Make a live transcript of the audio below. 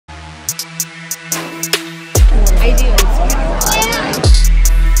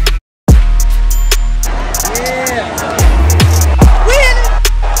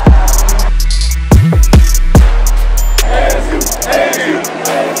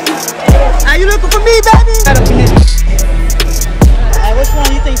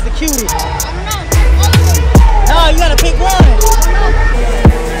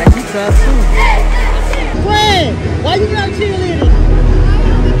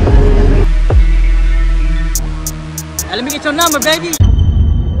get your number, baby.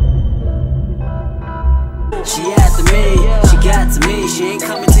 She after me, she got to me. She ain't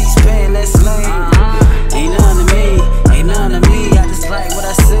coming till you spend less lane. Ain't none to me, ain't none to me. I just like what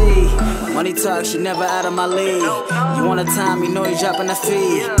I see. Money talk, she never out of my league. You want a time, you know you dropping the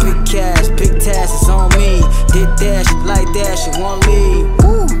fee. Big cash, big tasks, it's on me. Did that, she like that, she won't leave.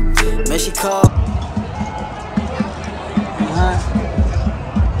 Woo. Man, she called. Yeah.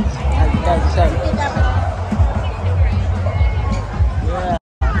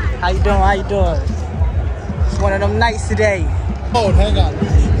 How you doing? How you doing? It's one of them nights today. Oh, hang on.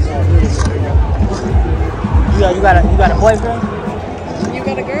 You got a boyfriend? You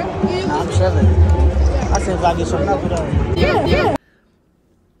got a girl? Nah, I'm chilling. I said if I get some number though. Yeah.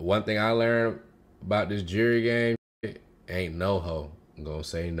 One thing I learned about this jury game, ain't no hoe gonna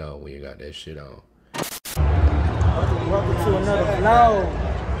say no when you got that shit on. Welcome to another vlog.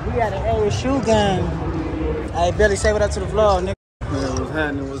 We at an ASU game. Hey, Billy, say what up to the vlog, nigga. Yeah, what's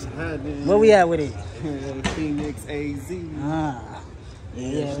happening? What's happening? Where we at with it? Phoenix AZ.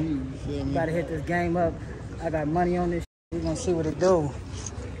 Yeah. Gotta hit this game up. I got money on this. We gonna see what it do.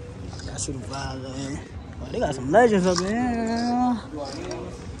 I see the vibe, man. Well, they got some legends up there.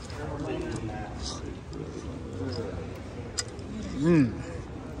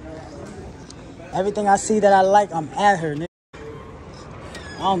 Everything I see that I like, I'm at her, nigga.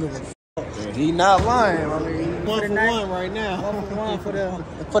 I don't give a fuck. Yeah, he not lying. I mean, he's 1 for 1 right now. 1 for 1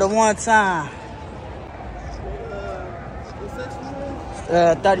 for the one time.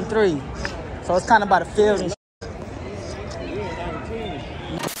 33. So it's kind of by the field and shit.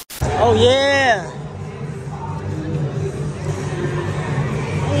 Oh yeah.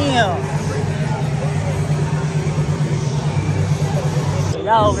 Damn.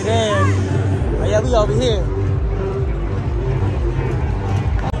 Y'all over there. Oh yeah, we over here.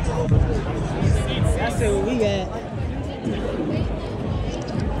 That's where we at.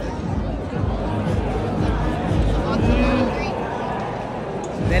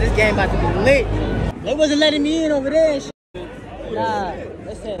 Man, this game about to be lit. They wasn't letting me in over there. Shit. Nah,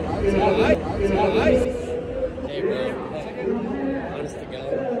 they said it. Hey, bro. Honest to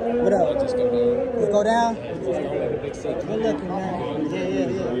God. What up? Just go down. Let's go down? Just go let the big city. Good looking, man.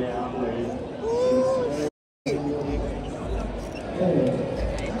 Yeah.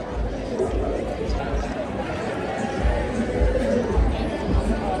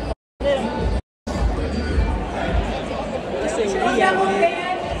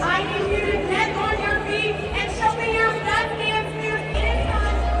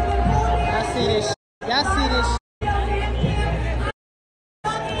 Y'all see this?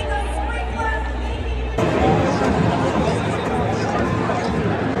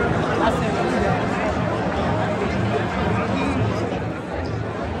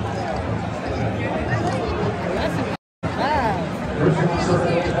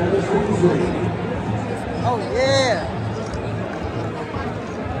 Oh yeah.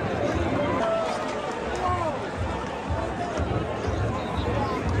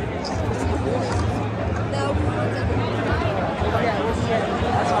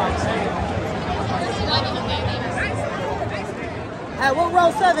 Hey, what row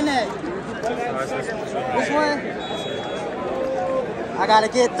 7 at? Which one? I gotta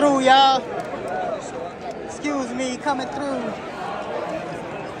get through, y'all. Excuse me, coming through.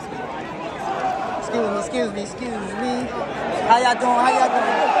 Excuse me. How y'all doing?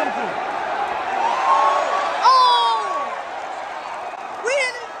 Oh! We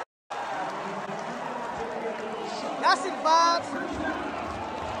in it! Y'all see the vibes?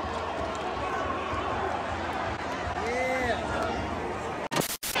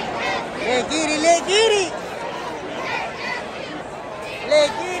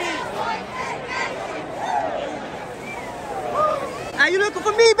 Let's get it. Are you looking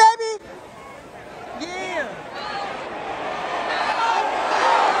for me, baby? Yeah.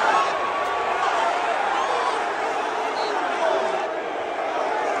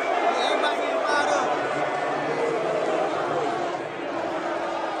 Everybody getting fired up.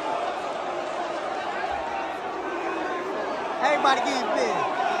 Everybody getting big.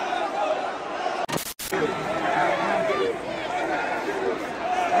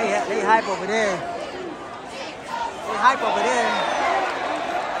 They hype over there.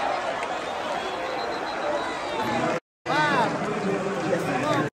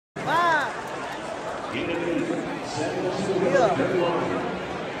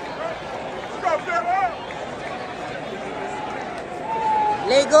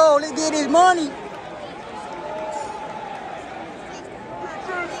 Let's go. Let's get this money.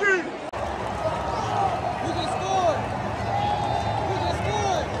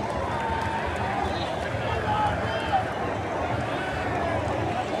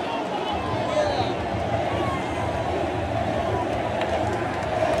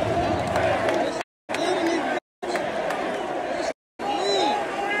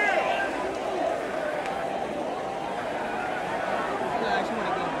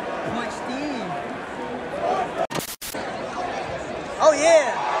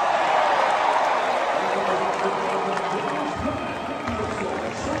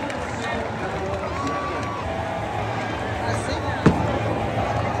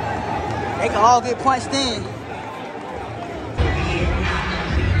 They can all get punched in.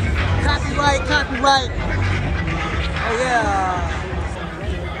 Copyright, copyright. Oh yeah.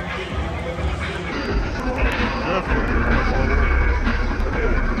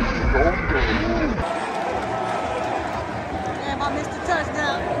 Damn, I missed the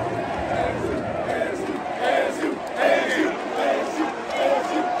touchdown.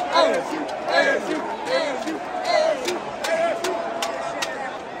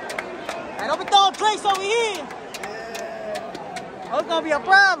 Hey, don't be throwing drinks over here. Oh, it's gonna be a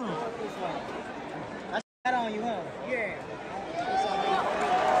problem. I got on you, huh? Yeah.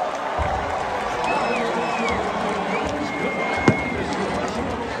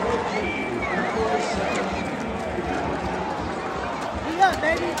 Be up,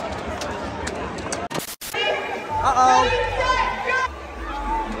 baby. Uh-oh.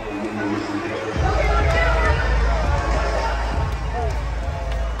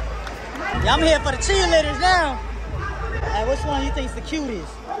 Yeah, I'm here for the cheerleaders now. Hey, which one you think's the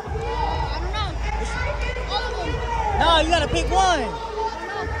cutest? I don't know. All of them. No, you gotta pick one.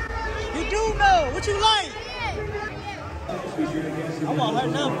 You do know. What you like? I want her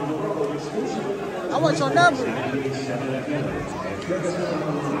number. I want your number.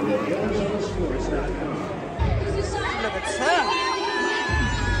 Look at her.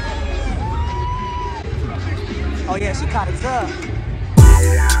 Oh yeah, she kinda tough.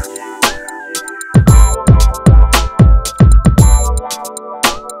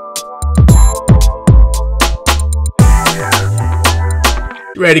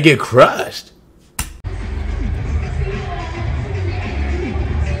 Ready to get crushed.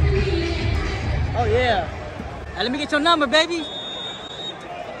 Oh yeah. Now let me get your number, baby.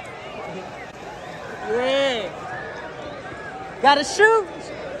 Yeah. Gotta shoot.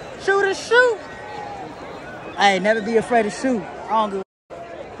 Shoot or shoot. Hey, never be afraid to shoot. I don't give a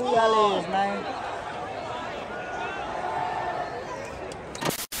who y'all is, man.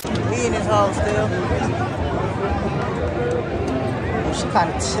 We in this hole still. She kind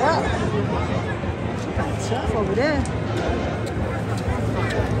of tough. She kind of tough over there.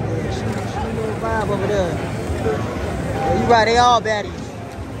 Yeah, she a little vibe over there. Yeah, you right, they all baddies.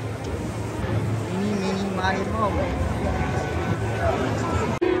 Meeny, meeny, miny, mo.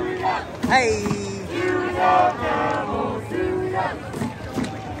 Hey.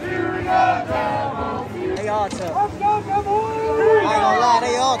 They all tough. I ain't gonna lie,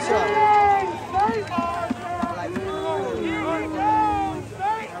 they all tough.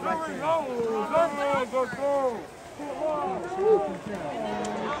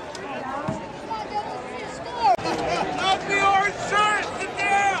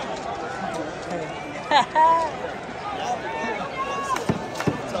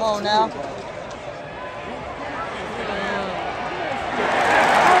 Come on now.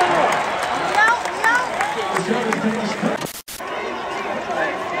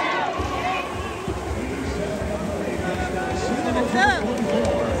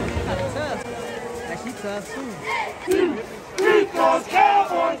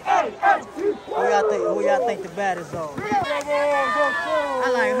 Who y'all think the baddest are? I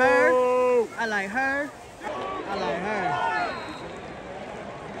like her. I like her. I like her.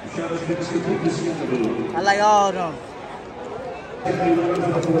 I like all of them.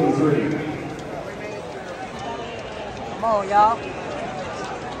 Come on, y'all.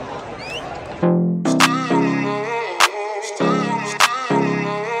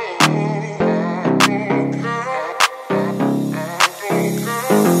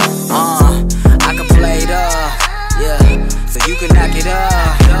 You can knock it up.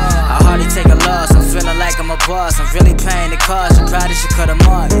 I hardly take a loss. I'm feeling like I'm a boss. I'm really paying the cost. I'm proud that she cut them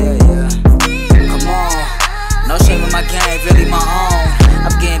off. Yeah, yeah. Come on. No shame in my game, really my own.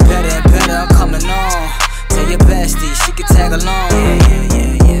 I'm getting better and better. I'm coming on. Tell your bestie she can tag along. Yeah, yeah,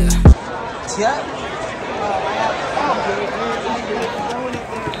 yeah, yeah. Yeah.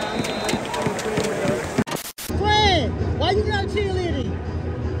 Friend, why you not cheerleading?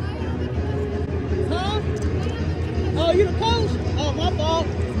 Huh? Oh, you the coach? Oh, my fault.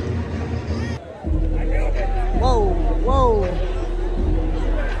 Whoa, whoa.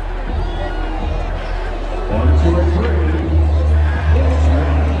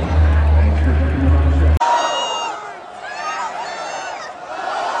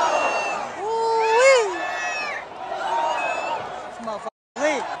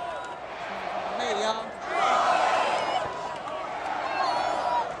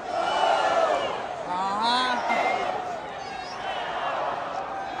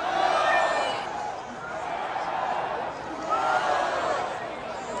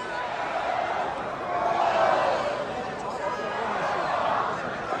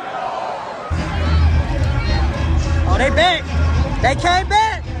 they back. They came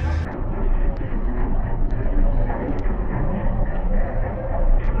back.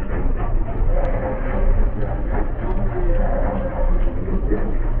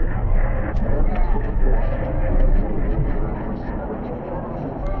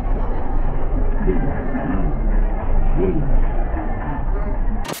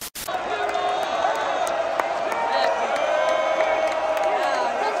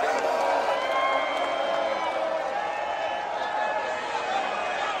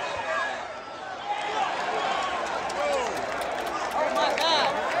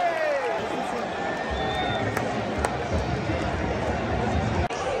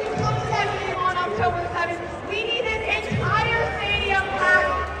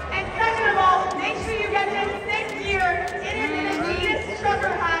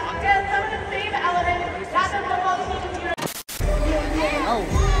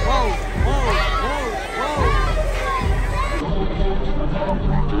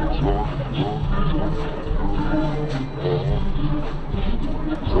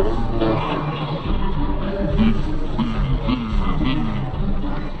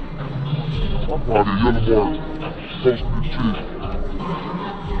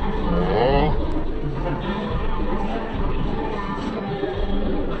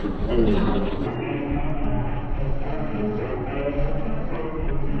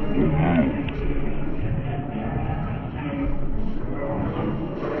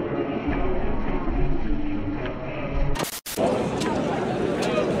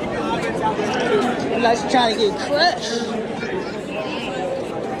 Like she's trying to get crushed.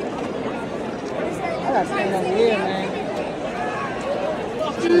 I gotta stand over here, man.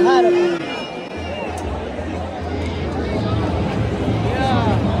 It's too hot up here. Yeah.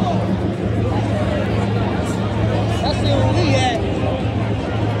 Let's see where we at.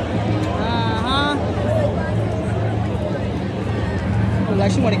 Look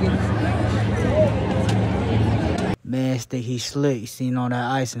like she wanna get. Man, think he slick. He seen all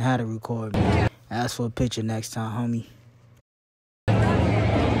that ice and had to record me. Ask for a picture next time, homie.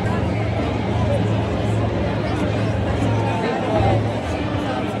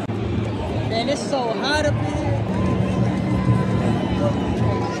 Man, it's so hot up in here.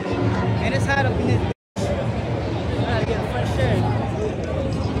 Man, it's hot up in here. I gotta get a fresh shirt.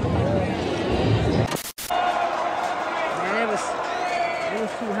 Man, it was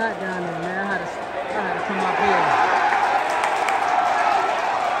too hot down there, man. I had to come up here.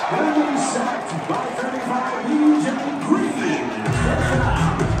 Sacked by 35 DJ Rizzing.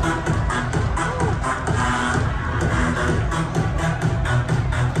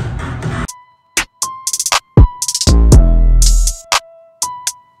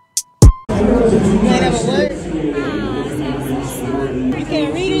 You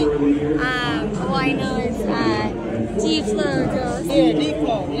can't read it? Well, I know it's DFlowetry. Yeah,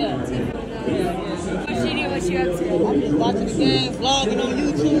 DFlow, yeah. What you up to? I'm just watching the game, vlogging on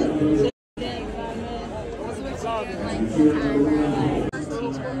YouTube.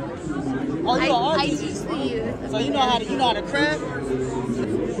 Oh, you an I artist? teach the youth. So you know how to craft? I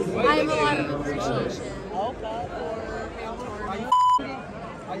have a lot of appreciation. Okay.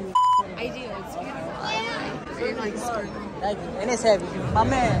 I do. It's beautiful. I like scribbling. Thank you. And it's heavy. My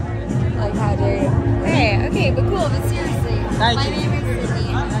man. Like, how dare you? Hey, okay, but cool. But seriously, Thank my you. name is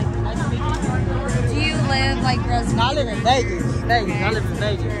Sydney. Do you live like Rizzing? No, I live in Vegas. Vegas. I live in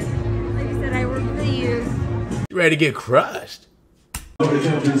Vegas. Like I said, I work for the youth. You ready to get crushed?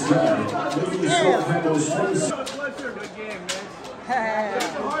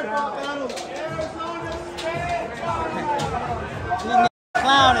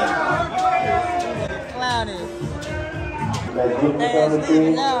 Clowning. Clowning. Hey, it's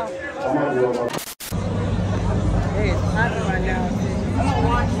leaving now. Hey, it's hot right now.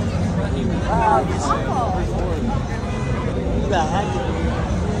 You got active.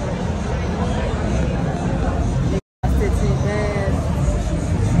 15 bands.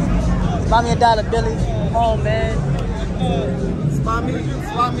 Buy me $1, Billy. Come on, man. Spot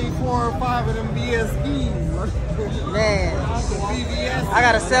me 4 or 5 of them BSBs. Man, BBS. I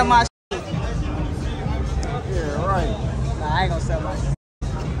gotta sell my shit. Yeah, right. Nah, I ain't gonna sell my shit.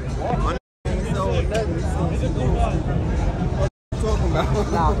 My ain't sold nothing. What you talking about?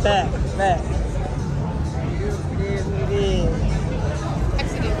 Nah, back. It is what it is.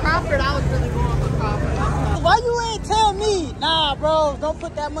 Actually, Crawford, I was really going for Crawford. Why you ain't tell me? Nah, bro, don't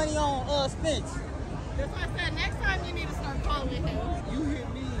put that money on Spence. That's why I said next time you need to start calling him. You hit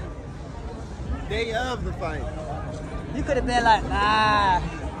me day of the fight. You could have been like, nah.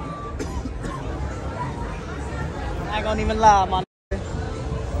 I ain't gonna even lie, my nigga.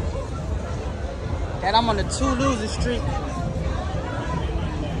 And I'm on the 2 losing streak.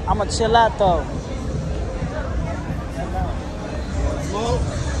 I'ma chill out though. Smoke?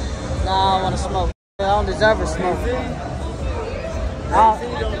 Nah, I don't wanna smoke. I don't deserve a smoke.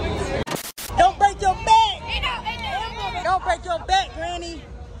 Don't break your back! Don't break your back, Granny!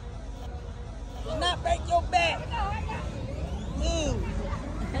 Do not break your back! Ew.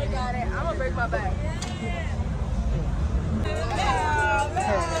 They got it. I'm gonna break my back.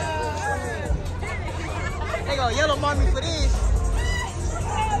 They gonna yellow mark me for this.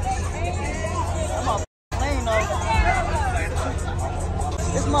 I'm a lane though.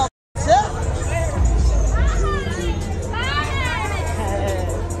 This motherfucker's up.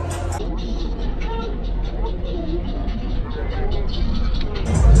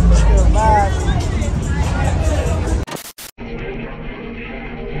 Still live.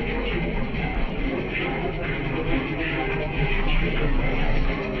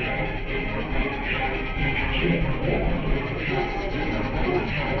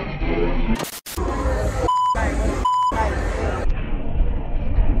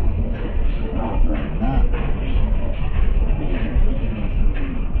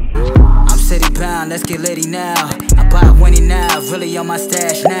 Let's get litty now. I pop winning now, really on my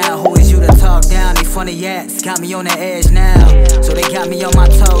stash now. Who is you to talk down? They funny acts, got me on the edge now. So they got me on my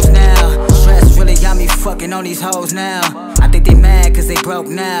toes now. Stress really got me fucking on these hoes now. I think they mad cause they broke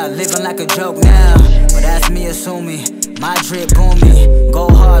now, living like a joke now. But that's me assuming, my drip booming. Go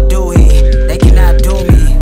hard, do he? They cannot do me.